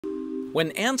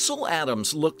When Ansel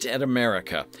Adams looked at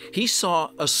America, he saw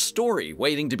a story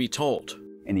waiting to be told.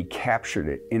 And he captured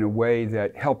it in a way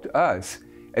that helped us,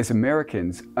 as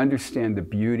Americans, understand the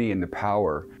beauty and the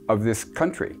power of this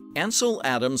country. Ansel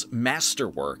Adams'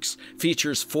 Masterworks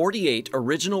features 48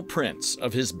 original prints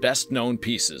of his best-known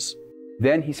pieces.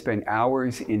 Then he spent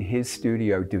hours in his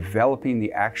studio developing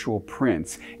the actual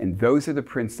prints, and those are the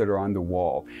prints that are on the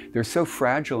wall. They're so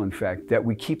fragile, in fact, that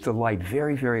we keep the light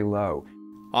very, very low.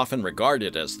 Often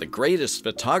regarded as the greatest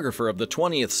photographer of the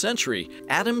 20th century,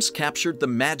 Adams captured the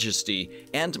majesty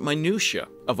and minutiae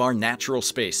of our natural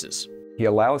spaces. He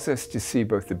allows us to see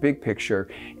both the big picture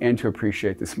and to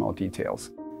appreciate the small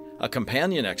details. A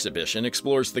companion exhibition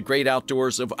explores the great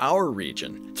outdoors of our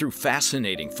region through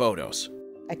fascinating photos.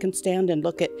 I can stand and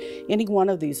look at any one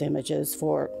of these images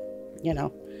for,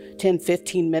 10,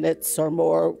 15 minutes or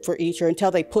more for each, or until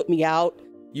they put me out.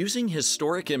 Using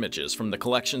historic images from the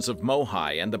collections of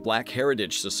MOHAI and the Black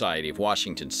Heritage Society of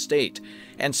Washington State,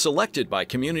 and selected by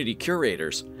community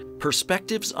curators,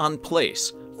 Perspectives on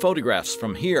Place, Photographs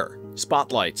from Here,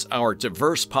 spotlights our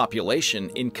diverse population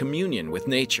in communion with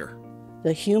nature.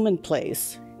 The human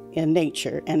place in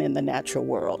nature and in the natural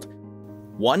world.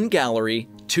 One gallery,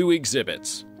 two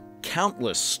exhibits,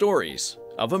 countless stories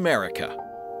of America.